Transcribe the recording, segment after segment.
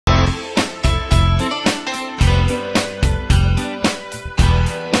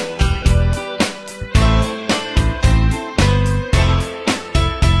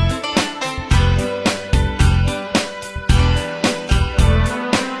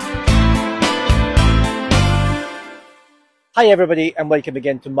Hi everybody and welcome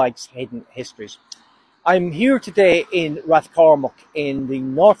again to Mike's Hidden Histories. I'm here today in Rathcormac in the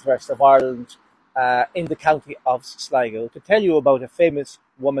northwest of Ireland in the county of Sligo to tell you about a famous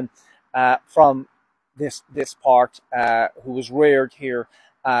woman from this part who was reared here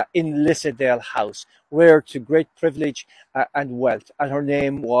in Lissadale House, reared to great privilege and wealth, and her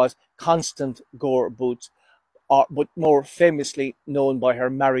name was Constance Gore Booth, but more famously known by her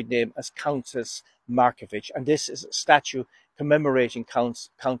married name as Countess Markievicz, and this is a statue commemorating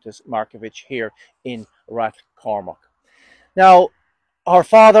Countess Markievicz here in Rathcormac. Now, her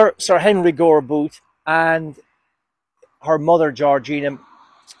father, Sir Henry Gore Booth, and her mother, Georgina,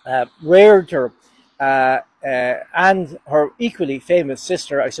 reared her, and her equally famous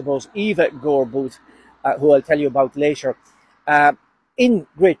sister, I suppose, Eva Gore Booth, who I'll tell you about later, in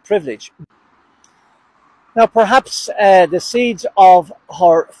great privilege. Now, perhaps the seeds of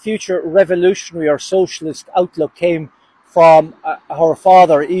her future revolutionary or socialist outlook came from her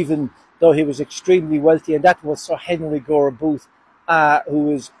father, even though he was extremely wealthy, and that was Sir Henry Gore Booth, who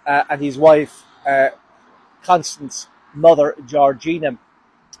was and his wife Constance's mother, Georgina.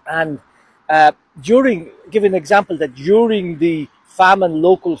 And give an example that during the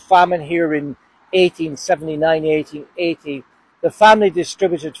local famine here in 1879, 1880, the family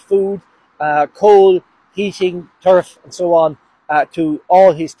distributed food, coal, heating, turf, and so on to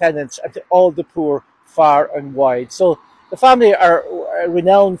all his tenants and to all the poor far and wide. So the family are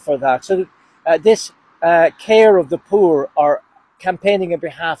renowned for that. So this care of the poor, or campaigning on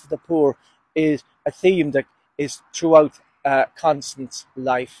behalf of the poor, is a theme that is throughout Constance's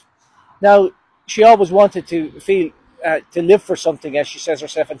life. Now, she always wanted to feel to live for something, as she says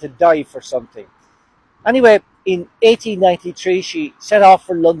herself, and to die for something. Anyway, in 1893, she set off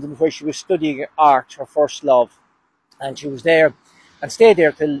for London, where she was studying art, her first love, and she was there and stayed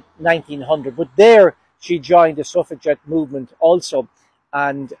there till 1900. But there she joined the suffragette movement also,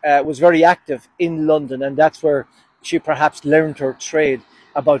 and was very active in London, and that's where she perhaps learned her trade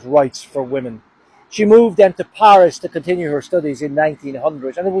about rights for women. She moved then to Paris to continue her studies in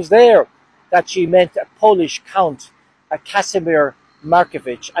 1900, and it was there that she met a Polish count, Casimir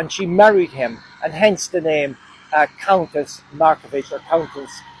Markievicz, and she married him, and hence the name Countess Markievicz, or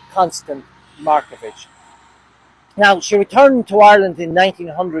Countess Constance Markievicz. Now, she returned to Ireland in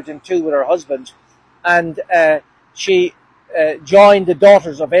 1902 with her husband, and she joined the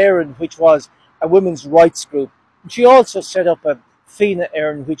Daughters of Erin, which was a women's rights group. She also set up a Fina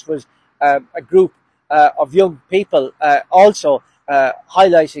Erin, which was a group of young people, also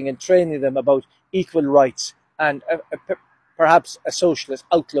highlighting and training them about equal rights and perhaps a socialist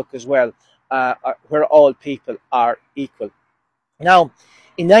outlook as well, where all people are equal. Now,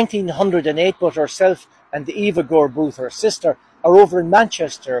 in 1908, both herself and Eva Gore Booth, her sister, are over in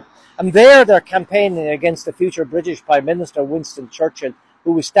Manchester, and there they're campaigning against the future British Prime Minister Winston Churchill,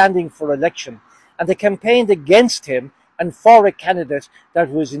 who was standing for election. And they campaigned against him and for a candidate that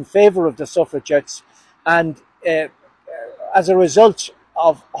was in favour of the suffragettes. And as a result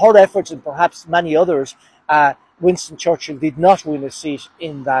of her efforts, and perhaps many others, Winston Churchill did not win a seat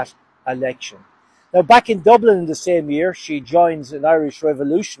in that election. Now, back in Dublin in the same year, she joins an Irish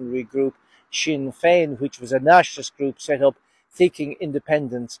revolutionary group, Sinn Féin, which was a nationalist group set up seeking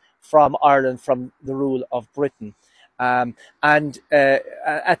independence from Ireland, from the rule of Britain. And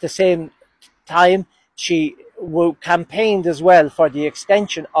at the same time, she campaigned as well for the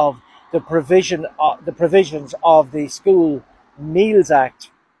extension of the provisions of the School Meals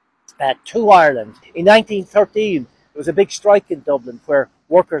Act to Ireland. In 1913, there was a big strike in Dublin where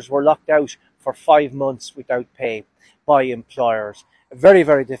workers were locked out for 5 months without pay by employers. A very,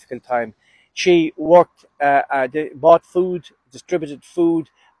 very difficult time. She worked, bought food, distributed food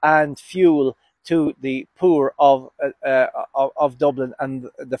and fuel to the poor of Dublin and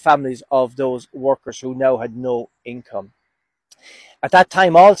the families of those workers who now had no income. At that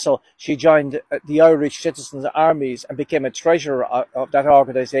time also, she joined the Irish Citizens' Armies and became a treasurer of that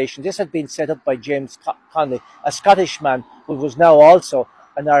organisation. This had been set up by James Connolly, a Scottish man who was now also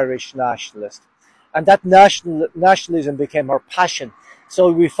an Irish nationalist. And that nationalism became her passion.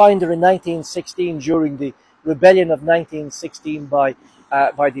 So we find her in 1916, during the rebellion of 1916 by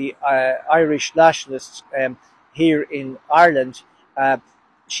the Irish nationalists here in Ireland.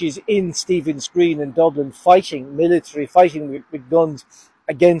 She's in Stephen's Green in Dublin fighting with guns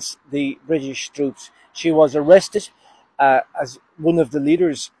against the British troops. She was arrested as one of the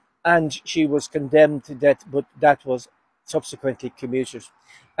leaders, and she was condemned to death, but that was subsequently commuted,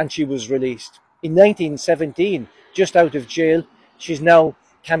 and she was released. In 1917, just out of jail, she's now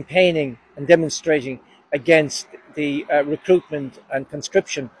campaigning and demonstrating against the recruitment and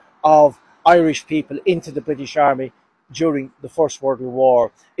conscription of Irish people into the British Army, during the First World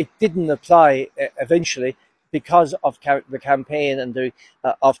War. It didn't apply eventually because of the campaign and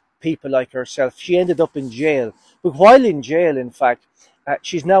of people like herself. She ended up in jail. But while in jail, in fact,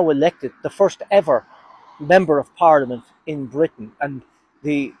 she's now elected the first ever member of Parliament in Britain. And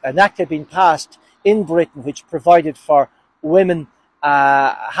an act had been passed in Britain which provided for women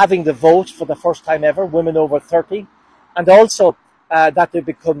having the vote for the first time ever, women over 30, and also that they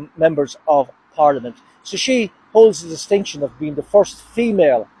become members of Parliament. So she holds the distinction of being the first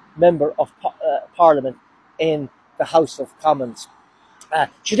female member of Parliament in the House of Commons.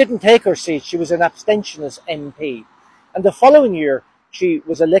 She didn't take her seat. She was an abstentionist MP. And the following year, she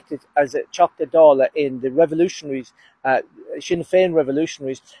was elected as a Teachta Dála in the revolutionaries, Sinn Féin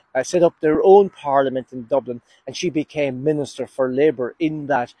revolutionaries, set up their own parliament in Dublin, and she became Minister for Labour in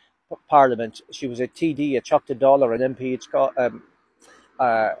that parliament. She was a TD, a Teachta Dála, or an MP, it's called,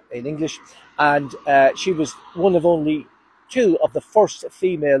 in English, and she was one of only two of the first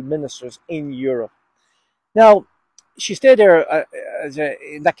female ministers in Europe. Now, she stayed there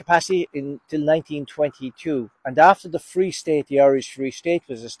in that capacity until 1922, and after the Free State, the Irish Free State,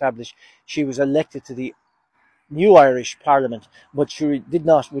 was established, she was elected to the new Irish Parliament, but she did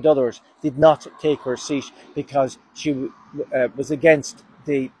not, with others, did not take her seat because she was against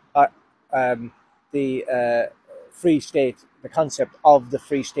the Free State, the concept of the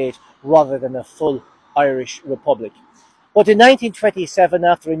Free State, rather than a full Irish Republic. But in 1927,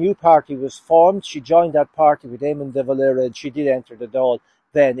 after a new party was formed, she joined that party with Eamon de Valera, and she did enter the Dáil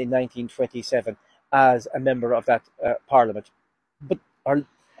then in 1927 as a member of that parliament. But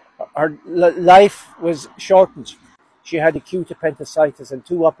her life was shortened. She had acute appendicitis and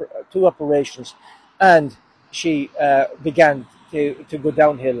two operations, and she began to go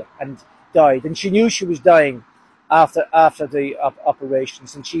downhill and died. And she knew she was dying after the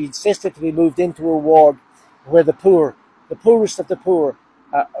operations, and she insisted to be moved into a ward where the poorest of the poor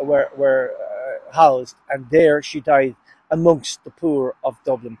were housed, and there she died amongst the poor of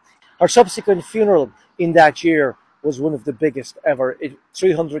Dublin. Her subsequent funeral in that year was one of the biggest ever.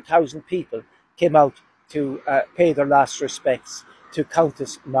 300,000 people came out to pay their last respects to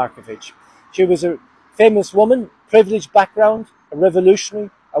Countess Markievicz. She was a famous woman, privileged background, a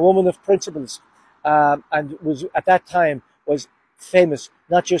revolutionary, a woman of principles, and was at that time was famous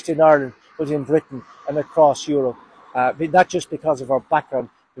not just in Ireland but in Britain and across Europe. Not just because of her background,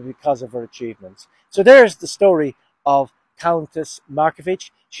 but because of her achievements. So there's the story of Countess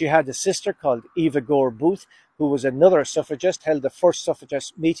Markievicz. She had a sister called Eva Gore Booth, who was another suffragist, held the first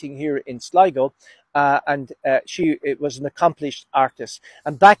suffragist meeting here in Sligo, and she was an accomplished artist.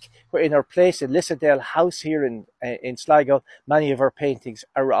 And back in her place in Lissadale House here in Sligo, many of her paintings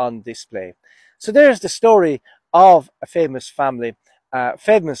are on display. So there's the story of a famous family,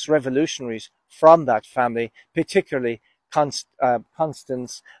 famous revolutionaries from that family, particularly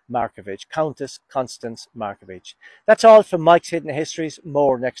Constance Markievicz, Countess Constance Markievicz. That's all from Mike's Hidden Histories.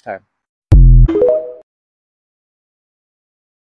 More next time.